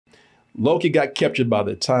Loki got captured by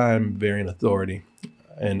the Time Variant Authority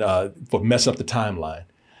and for messing up the timeline.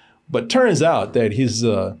 But turns out that his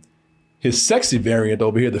sexy variant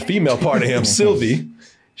over here, the female part of him, Sylvie,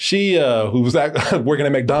 she who's working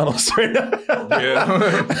at McDonald's right now.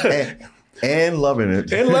 Yeah. and loving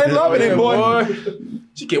it. And loving it, boy.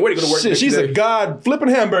 She can't wait to go to work. She's a god flipping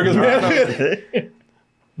hamburgers, man.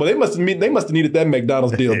 But they must have needed that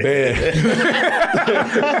McDonald's deal bad.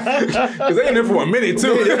 Because they in there for a minute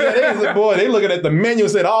too. Boy, they looking at the menu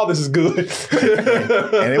and said, "Oh, this is good."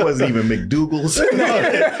 And it wasn't even McDougal's.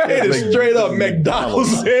 It is straight up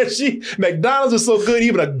McDonald's. McDonald's is so good,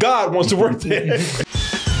 even a god wants to work there.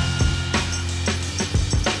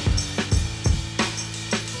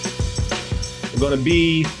 We're going to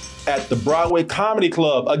be at the Broadway Comedy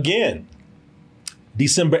Club again,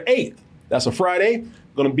 December 8th. That's a Friday.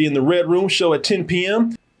 Going to be in the Red Room, show at 10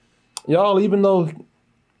 p.m. Y'all, even though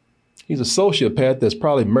he's a sociopath that's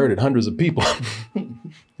probably murdered hundreds of people,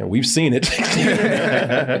 and we've seen it,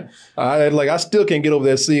 I still can't get over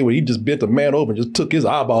that scene where he just bent a man over and just took his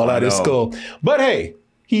eyeball out of his skull. But hey,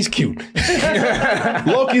 he's cute.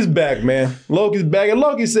 Loki's back, man. Loki's back. And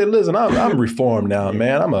Loki said, listen, I'm reformed now,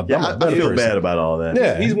 man. I'm a better I feel person. bad about all that.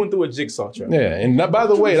 Yeah. He's went through a jigsaw trap. Yeah, and by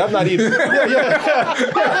the way, I'm not even.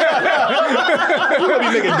 You're gonna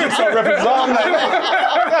be making jigsaw references all night.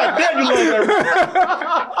 God damn, you love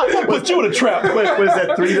that. I'm gonna put you in a trap. What is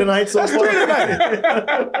that, 3 tonight so That's far? 3 tonight.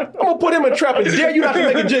 I'm gonna put him in a trap and dare you not to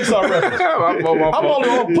make a jigsaw reference. I'm only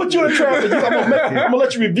gonna put you in a trap and I'm gonna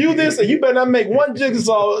let you review this and you better not make one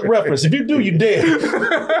jigsaw reference. If you do, you dead.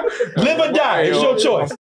 Live or die. It's your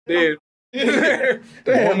choice. Dead.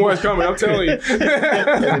 One more is coming, I'm telling you.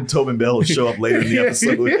 And then Tobin Bell will show up later in the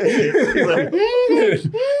episode.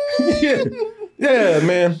 Yeah,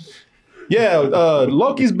 man. Yeah,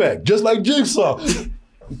 Loki's back, just like Jigsaw.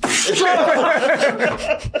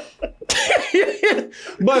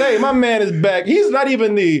 But hey, my man is back. He's not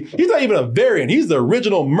even a variant. He's the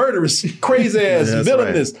original murderous, crazy ass,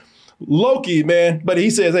 villainous Loki, man. But he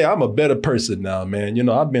says, hey, I'm a better person now, man. You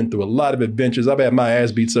know, I've been through a lot of adventures. I've had my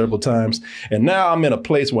ass beat several times. And now I'm in a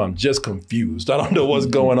place where I'm just confused. I don't know what's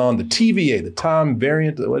going on. The TVA, the Time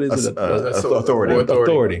Variant, what is it?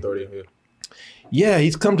 Authority. Yeah,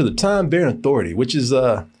 he's come to the Time Variant Authority, which is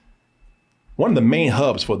one of the main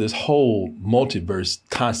hubs for this whole multiverse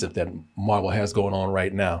concept that Marvel has going on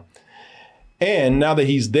right now. And now that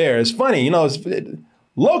he's there, it's funny, you know,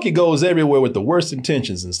 Loki goes everywhere with the worst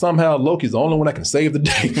intentions, and somehow Loki's the only one that can save the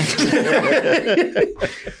day.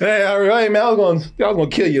 Hey, man, I was gonna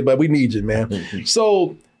kill you, but we need you, man.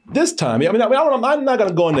 So this time, I'm not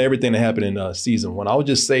gonna go into everything that happened in season 1. I would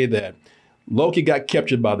just say that Loki got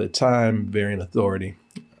captured by the Time Variant Authority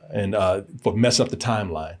and for messing up the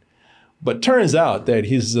timeline. But turns out that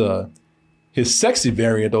his sexy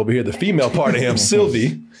variant over here, the female part of him,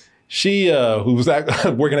 Sylvie, she who's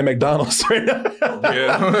working at McDonald's right now.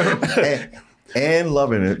 Yeah. And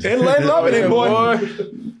loving it. And loving it, boy.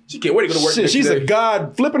 She can't wait to go to work. She's a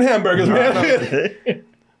god flipping hamburgers, man.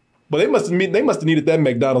 But they must have needed that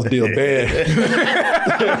McDonald's deal bad.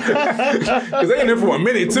 Because they in there for a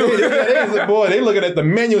minute too. Boy, they looking at the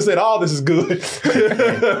menu and said, "Oh, this is good."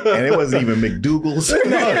 And it wasn't even McDougal's.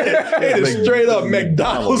 It is straight up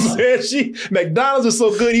McDonald's. McDonald's is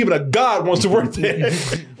so good, even a god wants to work there.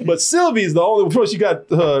 But Sylvie's the only. Before she got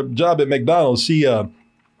her job at McDonald's, she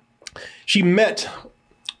met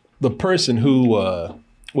the person who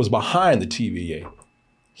was behind the TVA.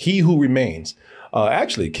 He Who Remains.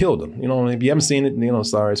 Actually killed him. You know, if you haven't seen it, you know,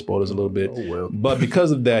 sorry, spoilers a little bit. Oh, well. But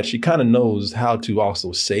because of that, she kind of knows how to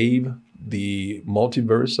also save the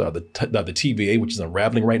multiverse, the TVA, which is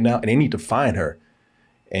unraveling right now, and they need to find her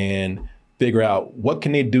and figure out what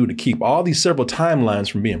can they do to keep all these several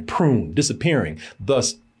timelines from being pruned, disappearing,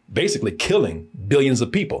 thus basically killing billions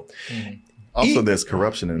of people. Mm-hmm. Also, there's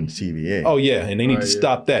corruption in TVA. Oh, yeah, and they need to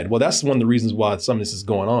stop that. Well, that's one of the reasons why some of this is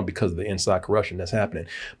going on, because of the inside corruption that's happening.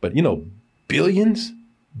 But, you know, billions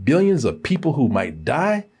of people who might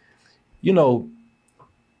die, you know,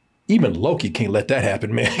 even Loki can't let that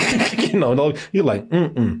happen, man. You know, you're like,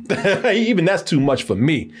 even that's too much for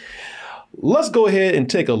me. Let's go ahead and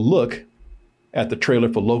take a look at the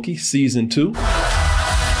trailer for Loki season 2.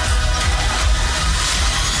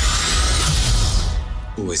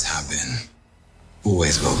 Always have been,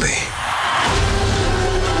 always will be.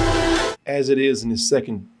 As it is in his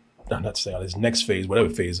his next phase, whatever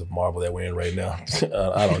phase of Marvel that we're in right now.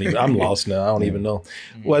 I'm lost now. I don't even know.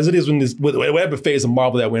 Well, as it is whatever phase of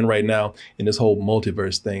Marvel that we're in right now, in this whole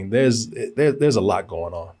multiverse thing, there's a lot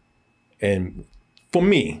going on. And for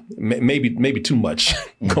me, maybe too much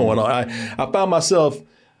going on. I found myself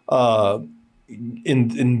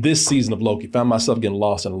in this season of Loki, found myself getting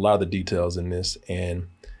lost in a lot of the details in this, and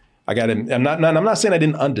I'm not saying I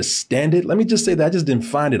didn't understand it. Let me just say that I just didn't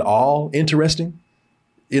find it all interesting,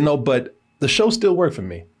 but the show still worked for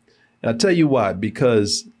me. And I'll tell you why,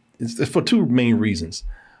 because it's for two main reasons.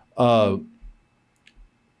 One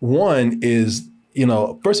is,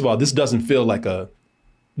 first of all, this doesn't feel like a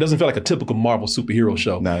typical Marvel superhero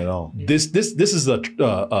show. Not at all. This is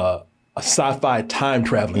a sci-fi time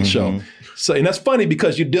traveling show. So, and that's funny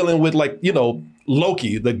because you're dealing with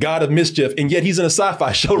Loki, the god of mischief, and yet he's in a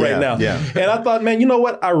sci-fi show right now. Yeah. And I thought, man, you know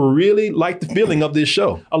what? I really like the feeling of this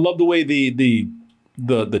show. I love the way the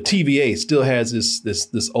TVA still has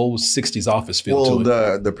this old 60s office feel to it.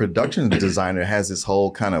 Well, the production designer has this whole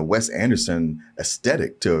kind of Wes Anderson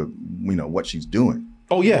aesthetic to what she's doing.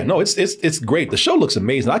 Oh yeah, no, it's great. The show looks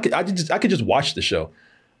amazing. I could just watch the show.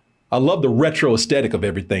 I love the retro aesthetic of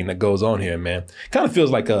everything that goes on here, man. Kind of feels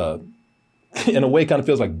like in a way, kind of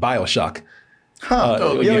feels like BioShock.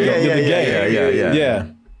 Yeah.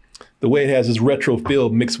 The way it has this retro feel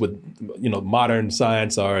mixed with, modern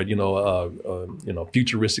science or,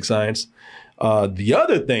 futuristic science. The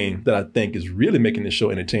other thing that I think is really making this show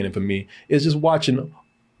entertaining for me is just watching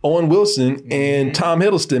Owen Wilson and Tom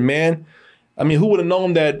Hiddleston, man. I mean, who would have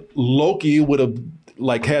known that Loki would have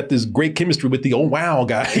had this great chemistry with the wow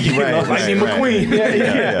guy, Lightning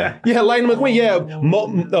McQueen. Yeah, Lightning McQueen. Yeah,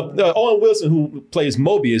 Owen Wilson, who plays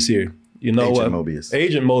Mobius here. Agent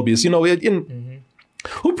Mobius.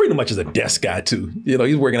 Who pretty much is a desk guy too.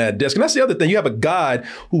 He's working at a desk, and that's the other thing. You have a guy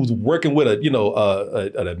who's working with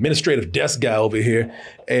an administrative desk guy over here,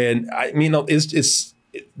 and I mean, it's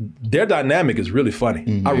their dynamic is really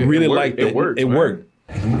funny. I really like that. It worked.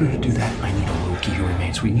 In order to do that, I need a Loki who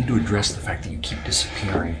remains. We need to address the fact that you keep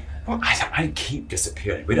disappearing. Well, I keep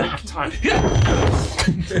disappearing. We don't have time.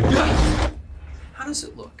 How does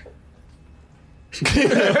it look? She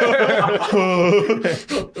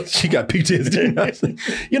got PTSD.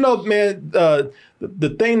 Man, the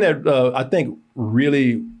thing that I think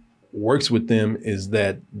really works with them is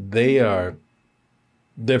that they're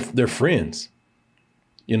friends.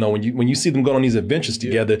 When you see them go on these adventures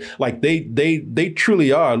together, they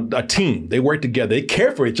truly are a team. They work together. They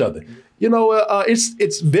care for each other.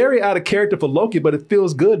 It's very out of character for Loki, but it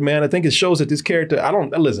feels good, man. I think it shows that this character.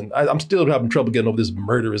 I'm still having trouble getting over this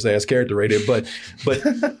murderous ass character right here. But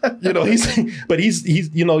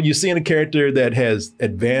he's you're seeing a character that has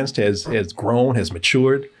advanced, has grown, has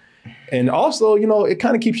matured, and also it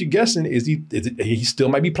kind of keeps you guessing. He still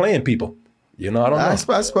might be playing people? I don't know. I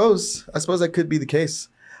suppose that could be the case.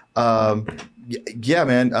 Yeah,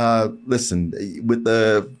 man. Listen,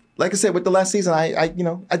 like I said, with the last season, I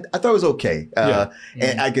thought it was okay.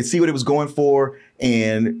 And I could see what it was going for,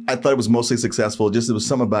 and I thought it was mostly successful. Just there was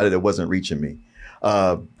something about it that wasn't reaching me.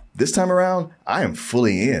 This time around, I am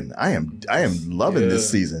fully in. I am loving this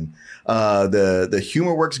season. The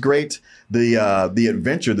humor works great. The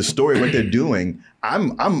adventure, the story, what they're doing,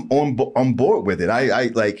 I'm on board with it.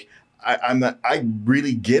 I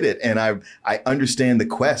really get it, and I understand the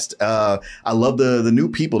quest. I love the new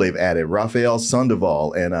people they've added: Raphael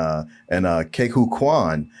Sandoval and Kehu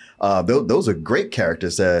Kwan. Those are great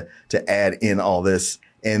characters to add in all this.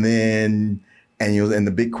 And then and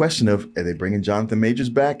the big question of, are they bringing Jonathan Majors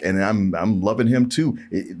back? And I'm loving him too,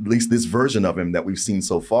 at least this version of him that we've seen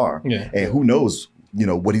so far. Yeah. And who knows,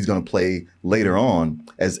 what he's going to play later on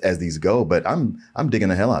as these go. But I'm digging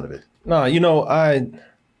the hell out of it. No,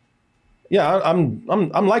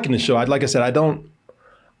 I'm liking the show. Like I said, I don't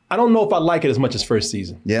know if I like it as much as first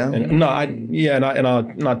season. Yeah. And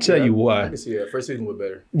I'll tell you why. I can see that. First season was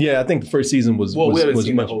better. Yeah, I think the first season was. Well, we haven't was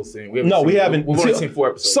seen much, the whole thing. We've only seen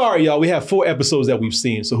 4 episodes. Sorry, y'all. We have 4 episodes that we've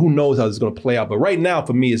seen, so who knows how this is going to play out. But right now,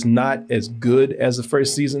 for me, it's not as good as the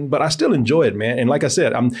first season. But I still enjoy it, man. And like I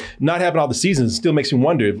said, I'm not having all the seasons. It still makes me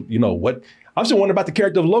wonder if what. I'm still wondering about the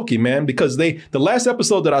character of Loki, man, because the last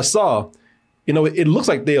episode that I saw. It looks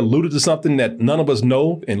like they alluded to something that none of us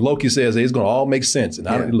know, and Loki says, hey, it's going to all make sense. And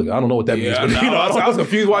I don't know what that means. But, I was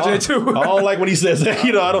confused watching it too. I don't like when he says that.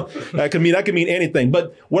 That can mean anything.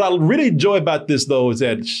 But what I really enjoy about this, though, is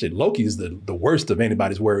that Loki is the worst of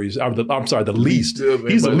anybody's worries. I'm sorry, the least.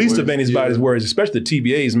 He's the least of anybody's worries, especially the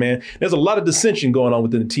TVAs, man. There's a lot of dissension going on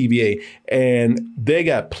within the TVA, and they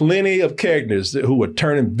got plenty of characters who are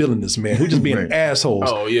turning villainous, man, who just being assholes.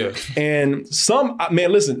 Oh, yeah. And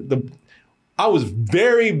listen, I was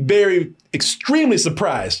very, very, extremely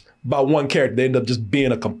surprised by one character. They ended up just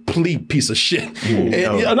being a complete piece of shit.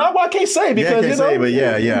 I can't say because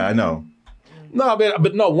I know. No,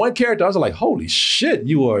 but one character, I was like, holy shit,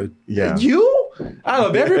 you are you? Out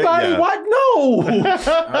of everybody, Yeah. what? No.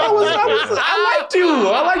 I liked you.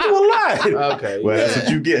 I liked you a lot. Okay. Well, that's what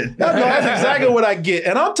you get. No, that's exactly what I get.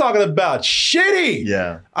 And I'm talking about shitty.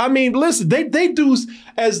 Yeah. I mean, listen, they do,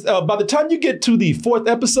 as by the time you get to the 4th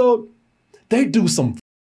episode, they do some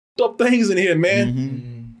up things in here,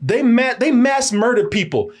 man. They mass murder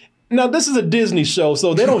people. Now, this is a Disney show,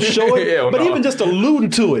 so they don't show it, Hell but no. even just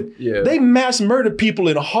alluding to it, they mass murder people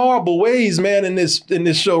in horrible ways, man, in this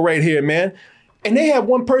show right here, man. And they have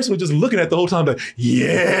one person who's just looking at the whole time like,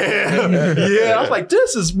 yeah. I was like,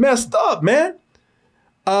 this is messed up, man.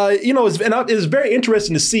 It's very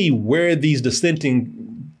interesting to see where these dissenting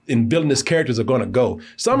and villainous characters are going to go.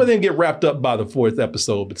 Some of them get wrapped up by the 4th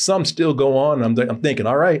episode, but some still go on. I'm thinking,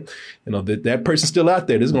 all right, that person's still out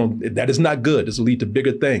there. That is not good. This will lead to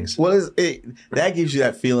bigger things. Well, that gives you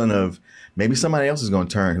that feeling of maybe somebody else is going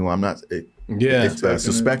to turn who I'm not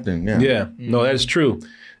suspecting. Yeah. No, that is true.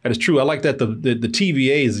 That is true. I like that the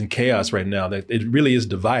TVA is in chaos right now. That it really is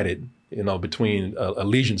divided, between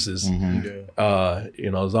allegiances.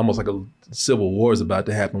 It's almost like a civil war is about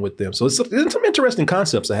to happen with them. So it's some interesting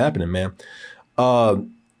concepts are happening, man.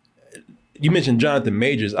 You mentioned Jonathan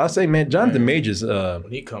Majors. I say, man, Jonathan Majors. When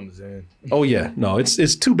he comes in. Oh yeah, no,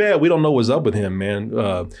 it's too bad we don't know what's up with him,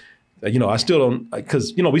 man. I still don't,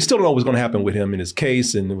 because we still don't know what's going to happen with him in his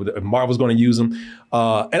case, and if Marvel's going to use him.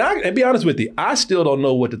 And be honest with you, I still don't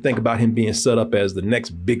know what to think about him being set up as the next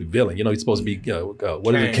big villain. He's supposed to be Kang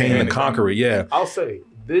the Conqueror? Yeah. I'll say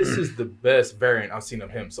this is the best variant I've seen of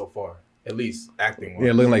him so far. At least acting wise.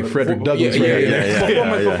 Yeah, looking like Frederick Douglass.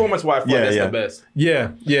 Performance wise, that's the best.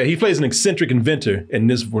 Yeah. He plays an eccentric inventor in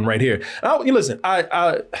this one right here. Listen, I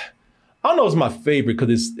don't know if it's my favorite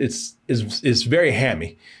because it's very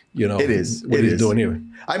hammy. It is. What he's doing here.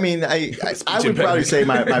 I mean, I would probably say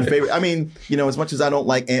my favorite. I mean, as much as I don't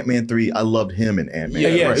like Ant-Man 3, I loved him in Ant-Man.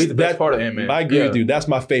 Yeah, he's the best part of Ant-Man. I agree with you. That's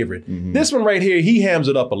my favorite. This one right here, he hams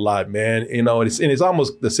it up a lot, man. It's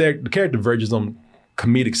almost the character verges on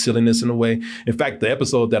comedic silliness in a way. In fact, the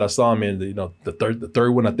episode that I saw him in, the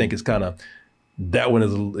third one, I think is kind of, that one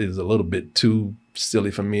is a little bit too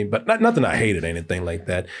silly for me, but nothing I hated or anything like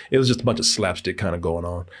that. It was just a bunch of slapstick kind of going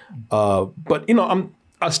on. But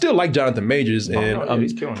I still like Jonathan Majors, and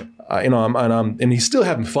he's killing it. And he's still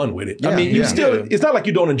having fun with it. It's not like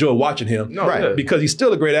you don't enjoy watching him, because he's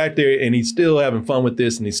still a great actor and he's still having fun with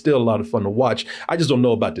this, and he's still a lot of fun to watch. I just don't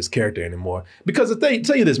know about this character anymore, because tell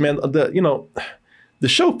you this, man, the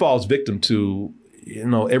show falls victim to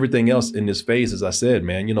everything else in this phase. As I said,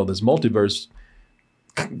 man, this multiverse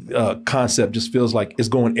concept just feels like it's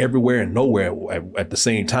going everywhere and nowhere at the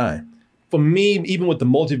same time. For me, even with the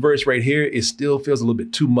multiverse right here, it still feels a little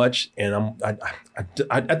bit too much. And I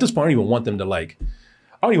at this point, I don't even want them to I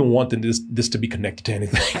don't even want this to be connected to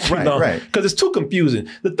anything. Right. Because it's too confusing.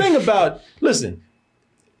 The thing about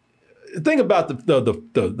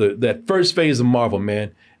that first phase of Marvel,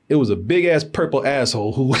 man, it was a big ass purple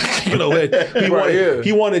asshole who, he wanted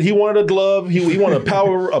a glove. He wanted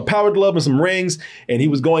a power glove and some rings, and he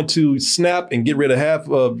was going to snap and get rid of half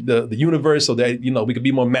of the universe so that we could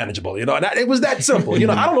be more manageable. And it was that simple. I don't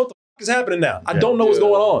know what the fuck is happening now. I don't know what's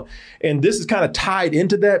going on, and this is kind of tied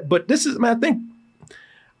into that. But this is, man,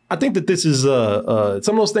 I think that this is some of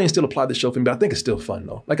those things still apply to the show for me. But I think it's still fun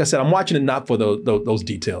though. Like I said, I'm watching it not for those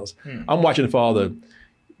details. I'm watching it for all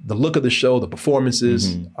the look of the show, the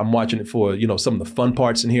performances. I'm watching it for, some of the fun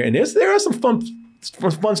parts in here. And there are some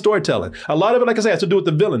fun storytelling. A lot of it, like I said, has to do with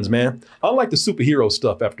the villains, man. Unlike the superhero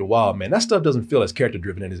stuff after a while, man, that stuff doesn't feel as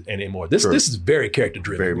character-driven anymore. This is very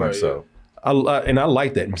character-driven. Very much so. I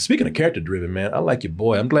like that. And speaking of character-driven, man, I like your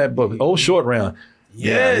boy. I'm glad, old short round.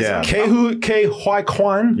 Yes. K. Hoi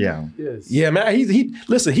Kwan. Yeah. Yes. Yeah, man.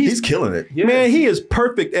 He's killing it. Yes. Man, he is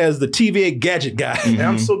perfect as the TVA gadget guy. And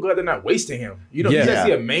I'm so glad they're not wasting him. He's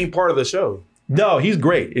actually a main part of the show. No, he's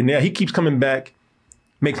great. And he keeps coming back,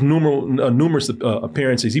 makes numerous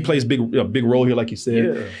appearances. He plays a big role here, like you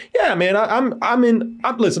said. Yeah, man.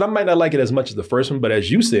 Listen, I might not like it as much as the first one, but as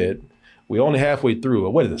you said, we're only halfway through.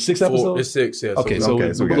 What is it, 6 episodes? It's 6, yeah. Okay, so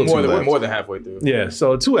we're more than halfway through. Yeah,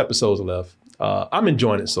 so 2 episodes left. I'm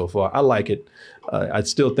enjoying it so far. I like it. I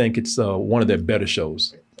still think it's one of their better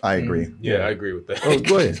shows. I agree. Yeah, I agree with that. Oh,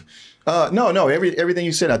 go ahead. No, everything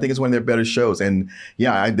you said, I think it's one of their better shows. And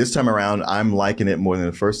yeah, this time around, I'm liking it more than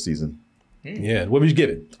the first season. Yeah, what would you give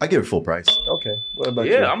it? I give it full price. Okay. What about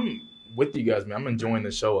you? Yeah, I'm with you guys, man. I'm enjoying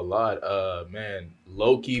the show a lot. Man,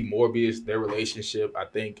 Loki, Morbius, their relationship, I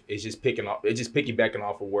think it's just piggybacking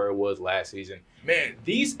off of where it was last season. Man,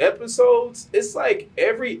 these episodes, it's like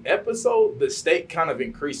every episode the stake kind of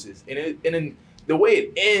increases, and the way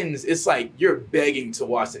it ends, it's like you're begging to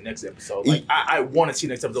watch the next episode. Like I want to see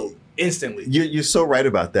the next episode instantly. You're so right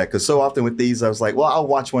about that, because so often with these, I was like, well, I'll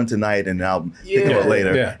watch one tonight and I'll think about it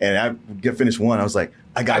later. Yeah. And I get finished one, I was like,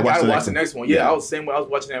 I gotta watch the next one. Yeah, I was the same way. I was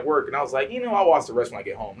watching at work, and I was like, I'll watch the rest when I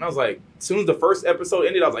get home. And I was like, as soon as the first episode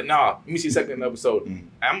ended, I was like, nah, let me see the second episode.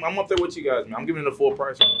 I'm up there with you guys, man. I'm giving it a full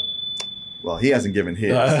price. Well, he hasn't given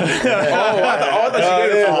his. I thought you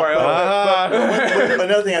gave it a full price. But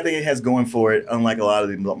another thing I think it has going for it, unlike a lot of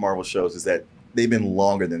the Marvel shows, is that they've been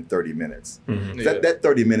longer than 30 minutes. That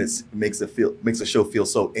 30 minutes makes a show feel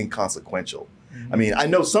so inconsequential. I mean, I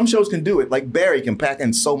know some shows can do it. Like Barry can pack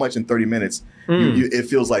in so much in 30 minutes, it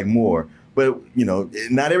feels like more. But,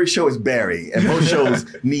 not every show is Barry. And most shows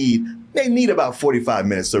need about 45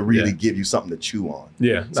 minutes to really give you something to chew on.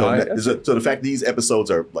 Yeah. So the fact these episodes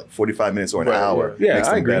are like 45 minutes or an hour makes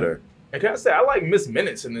them better. And can I say, I like Miss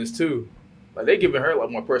Minutes in this too. Like, they giving her a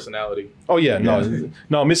lot more personality. Oh, yeah.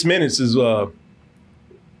 No, Miss Minutes is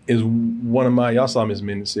one of my, y'all saw Miss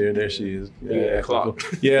Minutes here. There she is. Yeah, clock.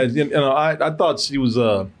 Yeah, I thought she was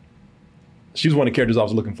one of the characters I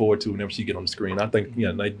was looking forward to whenever she get on the screen. I think,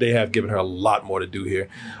 they have given her a lot more to do here.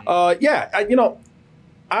 I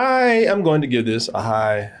am going to give this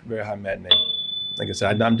a very high matinee. Like I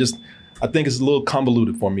said, I think it's a little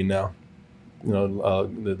convoluted for me now.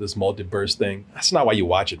 This multiverse thing. That's not why you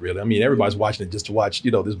watch it, really. I mean, everybody's watching it just to watch,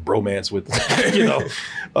 this bromance with,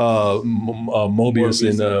 Mobius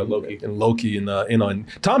and Loki and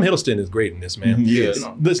Tom Hiddleston is great in this, man. Yes.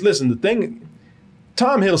 Listen, the thing,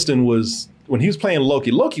 Tom Hiddleston was, when he was playing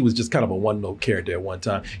Loki was just kind of a one-note character at one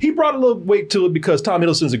time. He brought a little weight to it because Tom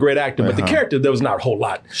Hiddleston's a great actor, but the character, there was not a whole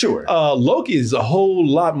lot. Sure. Loki is a whole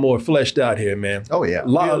lot more fleshed out here, man. Oh, yeah.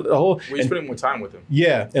 We're spending more time with him.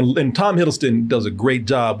 Yeah, and Tom Hiddleston does a great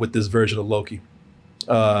job with this version of Loki.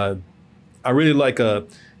 I really like Tom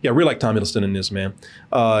Hiddleston in this, man.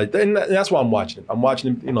 And that's why I'm watching it. I'm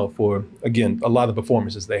watching him, for, again, a lot of the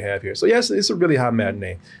performances they have here. So, yes, it's a really high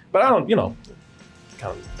matinee. But I don't,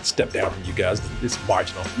 kind of step down from you guys. It's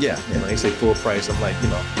marginal. Yeah. They say full price. I'm like,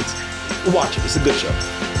 watch it. It's a good show.